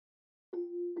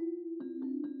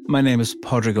My name is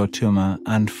Podrigo Tuma,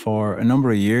 and for a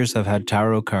number of years I've had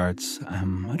tarot cards.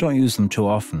 I don't use them too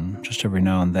often, just every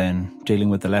now and then, dealing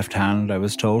with the left hand, I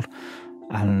was told.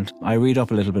 And I read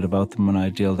up a little bit about them when I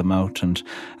deal them out and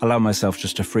allow myself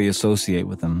just to free associate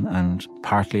with them. And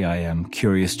partly I am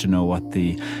curious to know what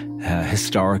the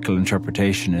historical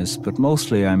interpretation is, but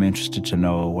mostly I'm interested to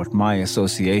know what my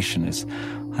association is.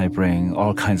 I bring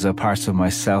all kinds of parts of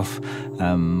myself,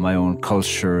 my own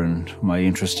culture and my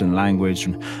interest in language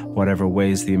and whatever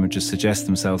ways the images suggest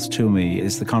themselves to me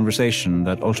is the conversation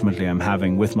that ultimately I'm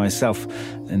having with myself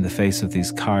in the face of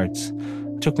these cards.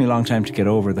 It took me a long time to get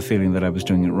over the feeling that I was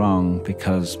doing it wrong,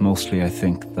 because mostly I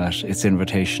think that its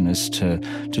invitation is to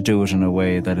do it in a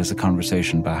way that is a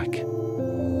conversation back.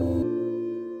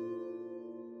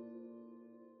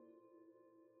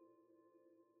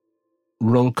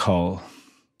 Roll Call.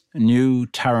 New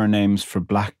Tarot Names for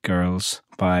Black Girls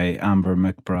by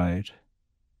McBride.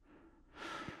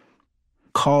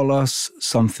 Call us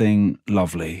something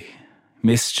lovely,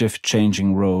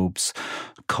 mischief-changing robes.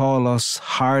 Call us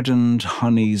hardened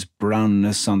honey's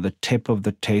brownness on the tip of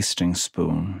the tasting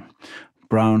spoon.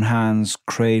 Brown hands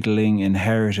cradling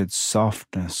inherited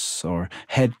softness, or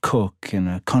head cook in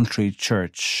a country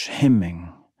church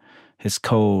hymning. It's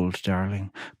cold, darling.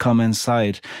 Come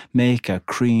inside. Make a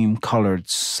cream-coloured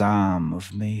psalm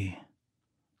of me.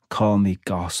 Call me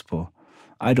gospel.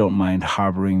 I don't mind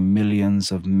harbouring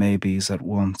millions of maybes at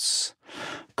once.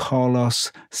 Call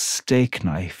us steak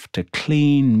knife to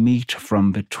clean meat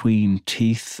from between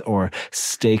teeth, or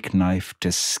steak knife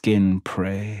to skin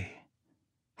prey.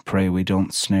 Pray we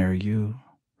don't snare you.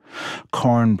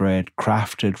 Cornbread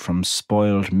crafted from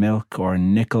spoiled milk, or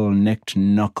nickel-nicked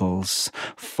knuckles,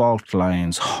 fault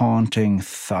lines haunting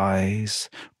thighs,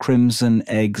 crimson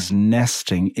eggs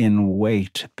nesting in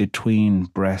weight between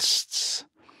breasts.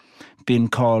 Been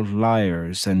called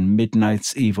liars and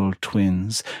midnight's evil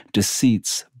twins,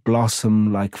 deceits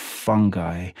blossom like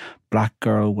fungi. Black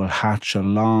girl will hatch a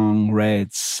long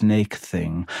red snake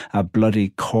thing, a bloody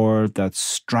cord that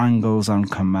strangles on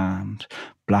command.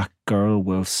 Black girl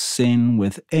will sin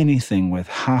with anything with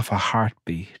half a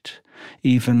heartbeat,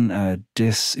 even a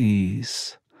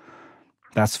dis-ease.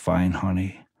 That's fine,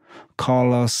 honey.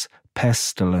 Call us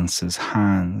pestilence's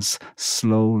hands,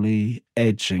 slowly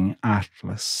edging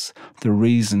Atlas, the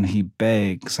reason he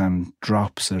begs and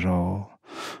drops it all.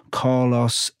 Call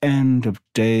us end of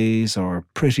days, or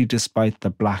pretty despite the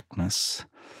blackness.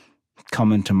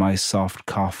 Come into my soft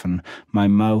coffin, my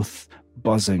mouth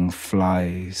buzzing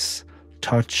flies.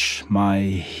 Touch my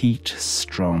heat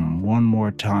strum one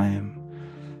more time.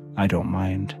 I don't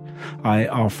mind. I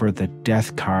offer the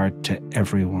death card to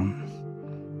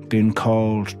everyone. Been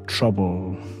called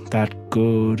trouble, that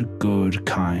good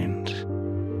kind.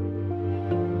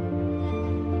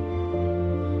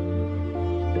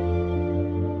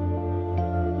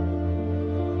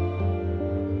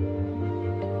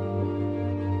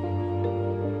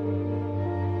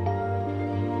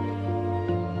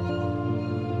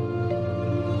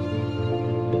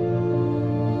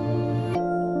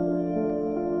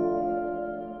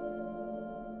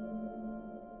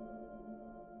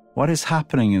 What is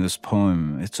happening in this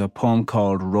poem? It's a poem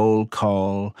called Roll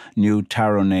Call, New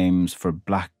Tarot Names for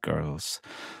Black Girls.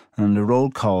 And the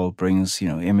roll call brings,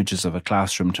 images of a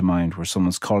classroom to mind where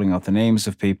someone's calling out the names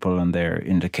of people and they're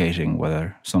indicating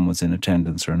whether someone's in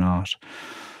attendance or not.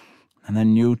 And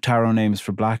then New Tarot Names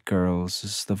for Black Girls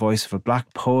is the voice of a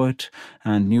black poet,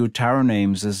 and New Tarot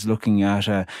Names is looking at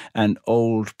an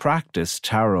old practice,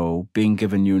 tarot, being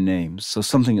given new names. So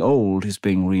something old is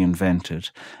being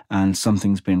reinvented, and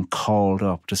something's been called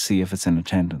up to see if it's in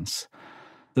attendance.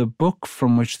 The book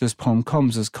from which this poem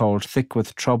comes is called Thick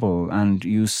with Trouble, and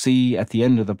you see at the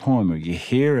end of the poem, or you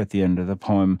hear at the end of the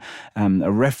poem,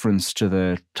 a reference to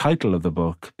the title of the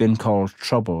book, been called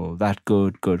Trouble, that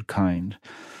good kind.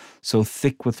 So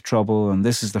Thick with Trouble, and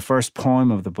this is the first poem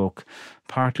of the book.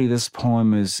 Partly this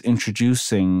poem is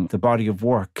introducing the body of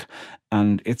work,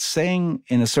 and it's saying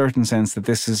in a certain sense that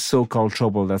this is so-called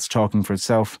trouble that's talking for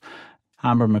itself.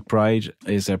 McBride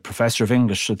is a professor of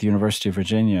English at the University of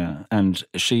Virginia, and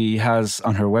she has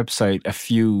on her website a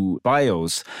few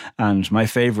bios, and my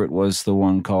favourite was the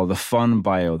one called the Fun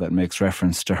Bio that makes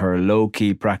reference to her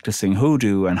low-key practicing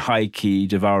hoodoo and high-key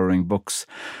devouring books.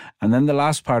 And then the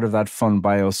last part of that fun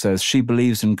bio says, she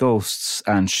believes in ghosts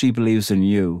and she believes in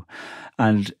you.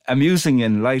 And amusing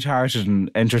and lighthearted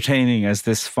and entertaining as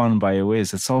this fun bio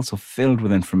is, it's also filled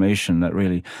with information that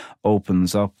really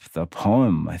opens up the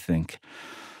poem, I think.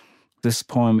 This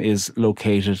poem is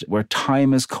located where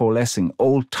time is coalescing,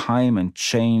 old time and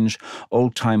change,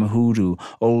 old time hoodoo,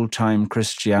 old time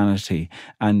Christianity,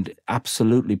 and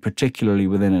absolutely, particularly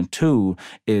within it too,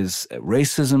 is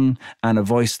racism and a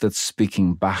voice that's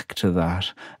speaking back to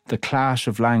that. The clash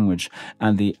of language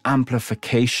and the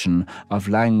amplification of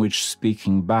language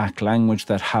speaking back, language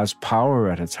that has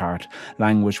power at its heart,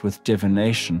 language with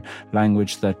divination,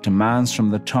 language that demands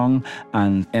from the tongue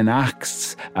and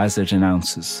enacts as it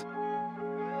announces.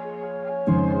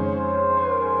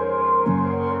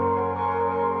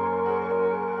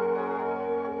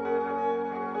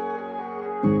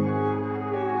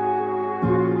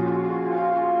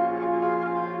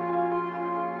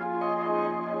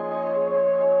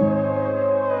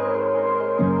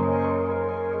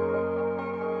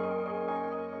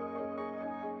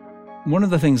 One of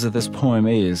the things that this poem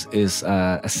is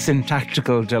a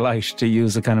syntactical delight, to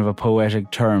use a kind of a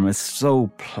poetic term. It's so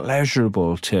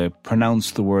pleasurable to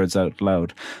pronounce the words out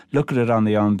loud. Look at it on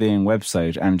the On Being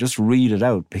website and just read it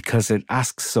out, because it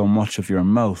asks so much of your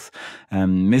mouth.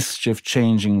 Mischief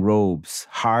changing robes,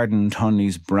 hardened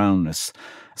honey's brownness,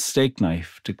 steak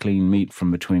knife to clean meat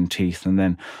from between teeth, and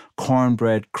then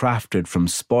cornbread crafted from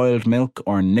spoiled milk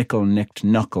or nickel-nicked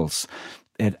knuckles.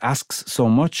 It asks so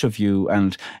much of you,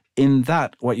 and in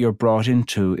that, what you're brought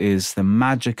into is the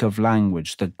magic of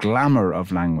language, the glamour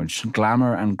of language.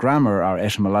 Glamour and grammar are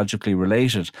etymologically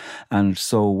related. And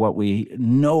so what we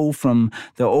know from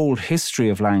the old history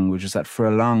of language is that for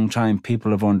a long time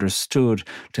people have understood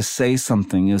to say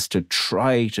something is to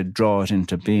try to draw it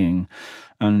into being.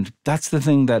 And that's the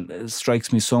thing that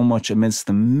strikes me so much amidst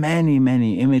the many,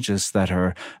 many images that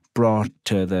are brought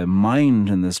to the mind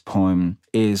in this poem,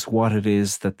 is what it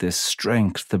is that this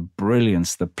strength, the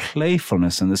brilliance, the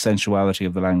playfulness and the sensuality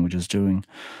of the language is doing.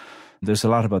 There's a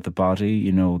lot about the body,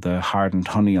 the hardened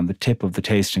honey on the tip of the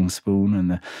tasting spoon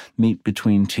and the meat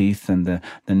between teeth and the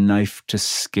knife to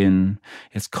skin.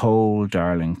 It's cold,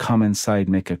 darling. Come inside,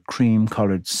 make a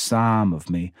cream-coloured psalm of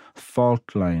me.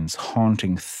 Fault lines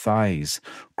haunting thighs,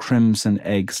 crimson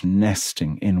eggs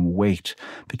nesting in wait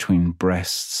between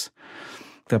breasts.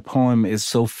 The poem is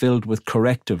so filled with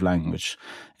corrective language.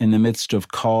 In the midst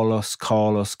of call us,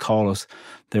 call us, call us,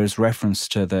 there's reference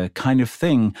to the kind of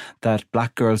thing that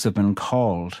black girls have been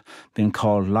called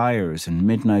liars and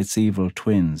midnight's evil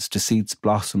twins. Deceits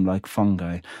blossom like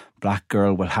fungi. Black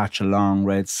girl will hatch a long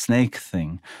red snake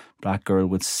thing. Black girl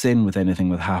would sin with anything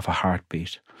with half a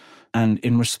heartbeat. And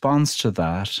in response to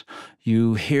that,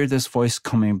 you hear this voice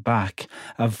coming back,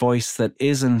 a voice that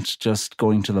isn't just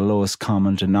going to the lowest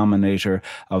common denominator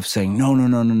of saying, no, no,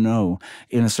 no, no, no.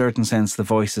 In a certain sense, the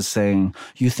voice is saying,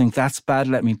 you think that's bad?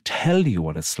 Let me tell you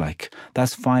what it's like.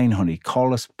 That's fine, honey.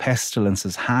 Call us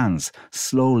Pestilence's hands,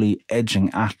 slowly edging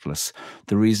Atlas,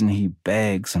 the reason he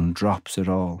begs and drops it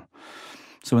all.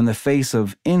 So in the face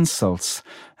of insults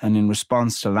and in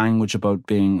response to language about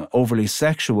being overly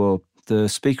sexual, the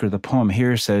speaker of the poem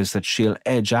here says that she'll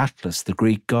edge Atlas, the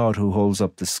Greek god who holds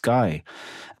up the sky.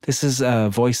 This is a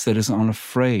voice that is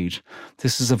unafraid.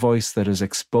 This is a voice that is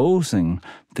exposing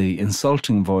the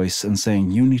insulting voice and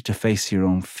saying, you need to face your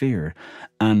own fear.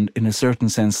 And in a certain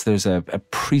sense, there's a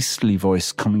priestly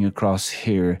voice coming across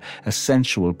here, a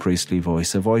sensual priestly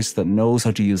voice, a voice that knows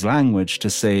how to use language to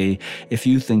say, if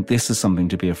you think this is something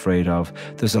to be afraid of,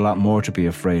 there's a lot more to be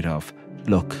afraid of.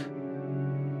 Look.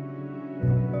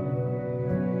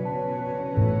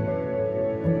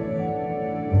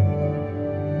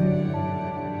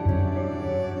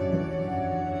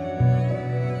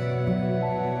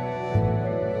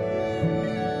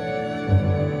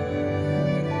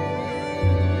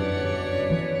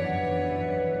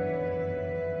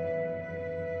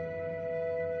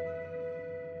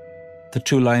 The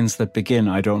two lines that begin,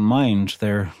 I don't mind,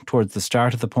 they're towards the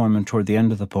start of the poem and toward the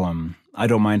end of the poem. I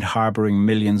don't mind harbouring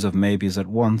millions of maybes at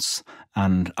once,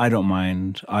 and I don't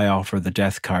mind, I offer the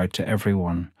death card to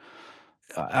everyone.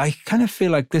 I kind of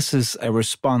feel like this is a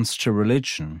response to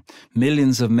religion.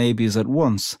 Millions of maybes at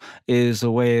once is a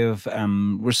way of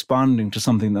responding to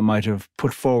something that might have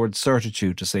put forward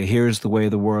certitude to say, here's the way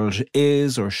the world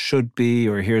is or should be,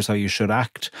 or here's how you should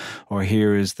act, or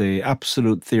here is the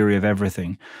absolute theory of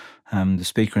everything. The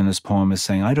speaker in this poem is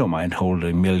saying, I don't mind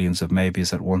holding millions of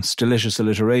maybes at once. Delicious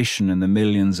alliteration in the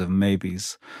millions of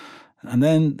maybes. And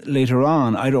then later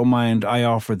on, I don't mind, I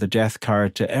offer the death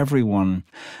card to everyone.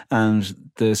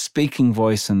 And the speaking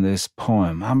voice in this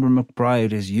poem, Amber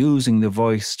McBride, is using the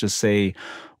voice to say,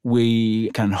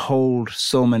 we can hold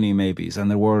so many maybes,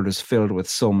 and the world is filled with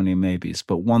so many maybes.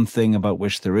 But one thing about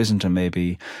which there isn't a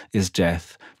maybe is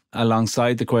death.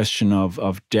 Alongside the question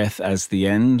of death as the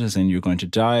end, as in you're going to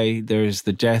die, there's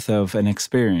the death of an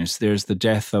experience. There's the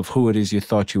death of who it is you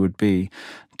thought you would be.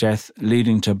 Death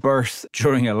leading to birth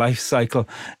during a life cycle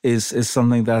is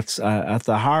something that's at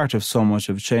the heart of so much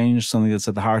of change, something that's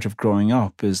at the heart of growing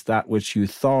up, is that which you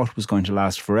thought was going to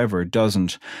last forever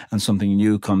doesn't, and something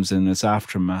new comes in its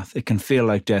aftermath. It can feel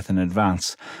like death in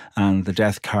advance, and the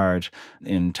death card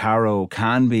in tarot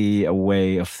can be a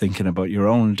way of thinking about your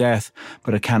own death,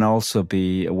 but it can also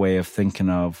be a way of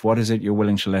thinking of what is it you're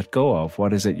willing to let go of,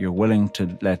 what is it you're willing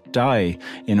to let die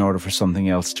in order for something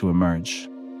else to emerge.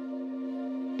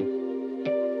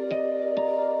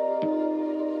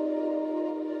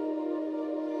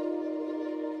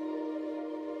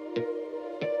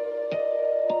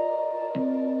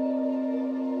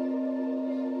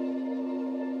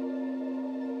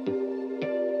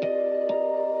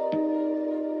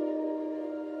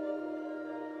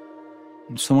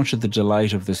 So much of the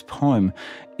delight of this poem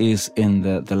is in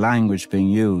the language being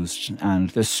used and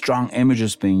the strong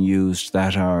images being used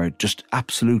that are just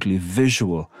absolutely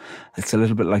visual. It's a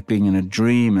little bit like being in a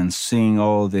dream and seeing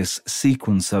all this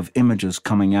sequence of images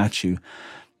coming at you.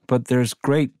 But there's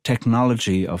great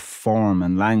technology of form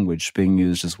and language being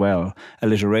used as well.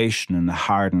 Alliteration and the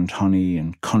hardened honey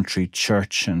and country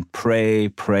church and pray,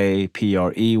 prey,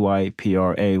 P-R-E-Y,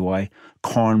 P-R-A-Y,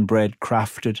 cornbread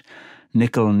crafted,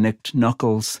 nickel-nicked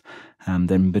knuckles, and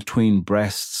then between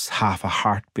breasts, half a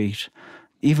heartbeat.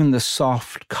 Even the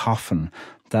soft coffin,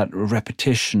 that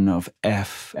repetition of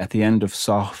F at the end of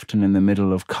soft and in the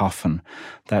middle of coffin,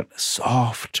 that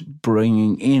soft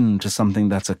bringing in to something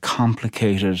that's a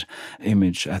complicated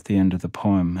image at the end of the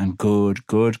poem, and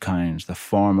good kind, the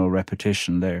formal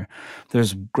repetition there.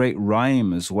 There's great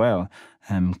rhyme as well,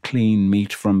 clean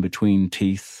meat from between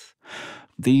teeth.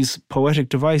 These poetic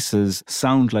devices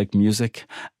sound like music,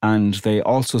 and they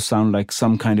also sound like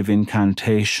some kind of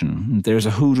incantation. There's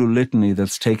a hoodoo litany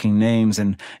that's taking names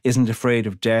and isn't afraid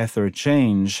of death or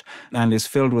change, and is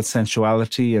filled with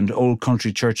sensuality and old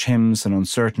country church hymns and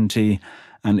uncertainty,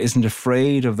 and isn't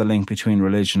afraid of the link between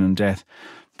religion and death.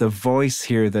 The voice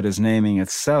here that is naming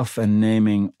itself and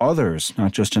naming others,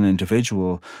 not just an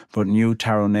individual, but new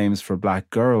tarot names for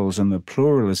black girls, and the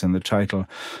plural is in the title.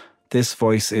 This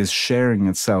voice is sharing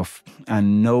itself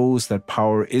and knows that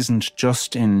power isn't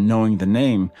just in knowing the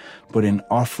name, but in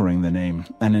offering the name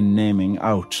and in naming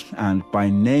out. And by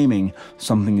naming,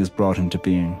 something is brought into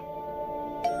being.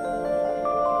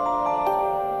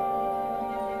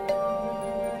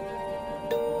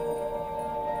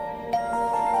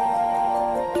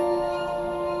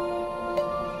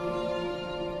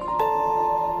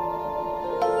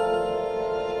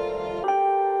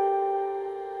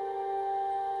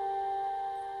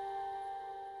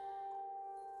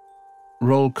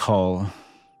 Roll call.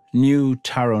 New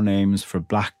Tarot Names for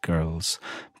Black Girls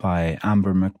by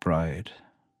McBride.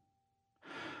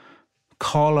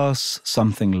 Call us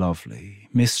something lovely,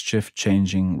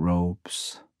 mischief-changing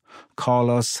robes. Call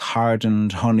us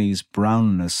hardened honey's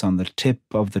brownness on the tip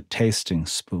of the tasting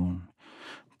spoon.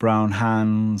 Brown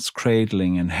hands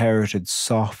cradling inherited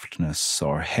softness,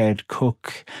 or head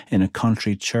cook in a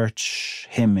country church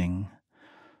hymning.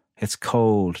 It's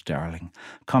cold, darling.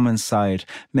 Come inside.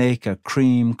 Make a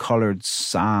cream-coloured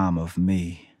psalm of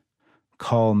me.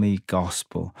 Call me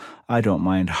gospel. I don't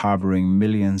mind harbouring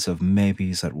millions of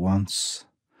maybes at once.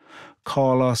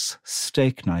 Call us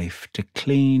steak knife to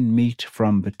clean meat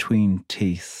from between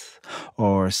teeth,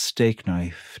 or steak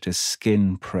knife to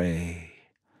skin prey.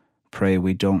 Pray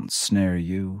we don't snare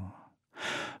you.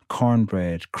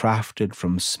 Cornbread crafted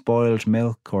from spoiled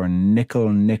milk or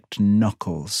nickel-nicked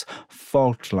knuckles,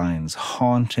 fault lines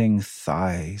haunting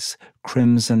thighs,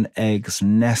 crimson eggs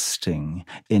nesting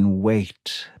in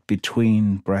weight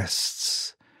between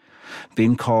breasts.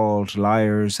 Being called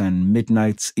liars and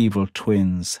midnight's evil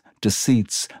twins,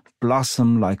 deceits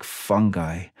blossom like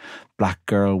fungi. Black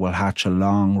girl will hatch a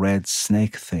long red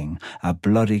snake thing, a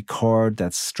bloody cord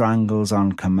that strangles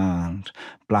on command.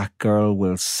 Black girl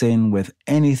will sin with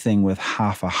anything with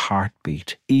half a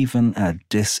heartbeat, even a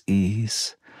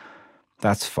dis-ease.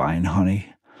 That's fine,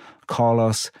 honey. Call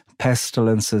us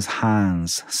pestilence's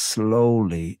hands,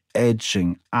 slowly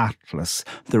edging Atlas,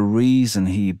 the reason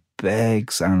he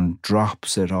begs and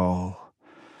drops it all.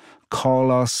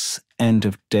 Call us end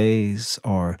of days,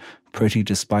 or pretty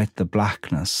despite the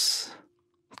blackness.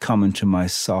 Come into my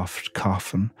soft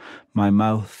coffin, my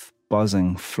mouth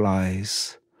buzzing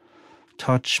flies.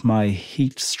 Touch my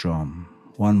heat strum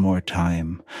one more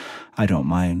time. I don't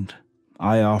mind.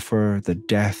 I offer the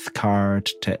death card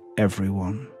to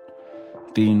everyone.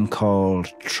 Being called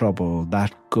trouble,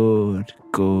 that good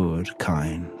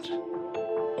kind.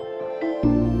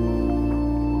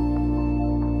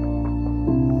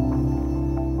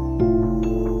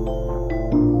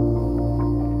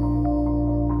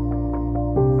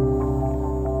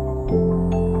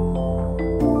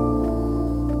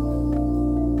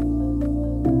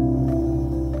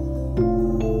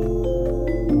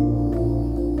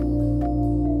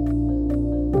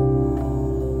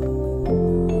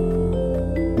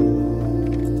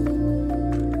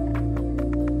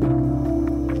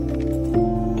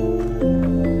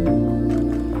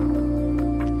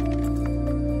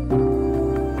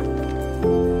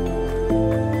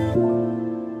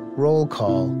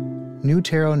 Call, New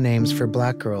Tarot Names for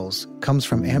Black Girls comes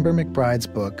from Amber McBride's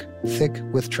book, Thick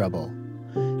with Trouble.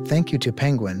 Thank you to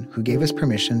Penguin, who gave us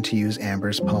permission to use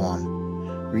Amber's poem.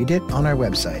 Read it on our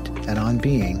website at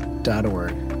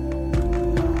onbeing.org.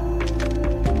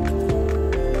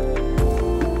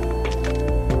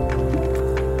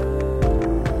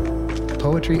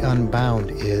 Poetry Unbound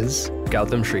is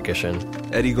Gautam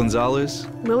Shrikishan, Eddie Gonzalez,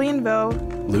 Lillian Vo,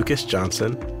 Lucas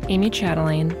Johnson, Amy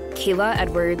Chatelaine, Kayla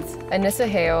Edwards, Anissa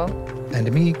Hale,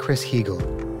 and me, Chris Heagle.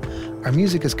 Our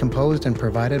music is composed and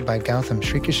provided by Gautam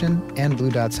Shrikishan and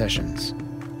Blue Dot Sessions.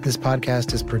 This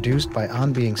podcast is produced by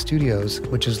On Being Studios,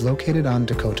 which is located on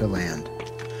Dakota land.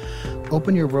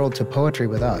 Open your world to poetry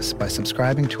with us by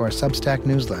subscribing to our Substack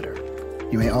newsletter.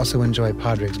 You may also enjoy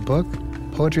Podrig's book,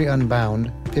 Poetry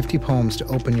Unbound, 50 Poems to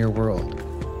Open Your World.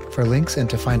 For links and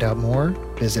to find out more,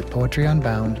 visit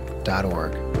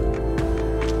poetryunbound.org.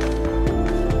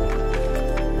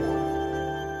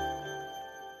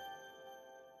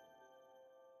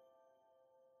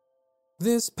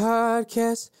 This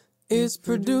podcast is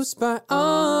produced by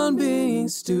On Being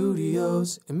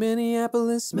Studios in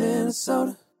Minneapolis,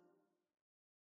 Minnesota.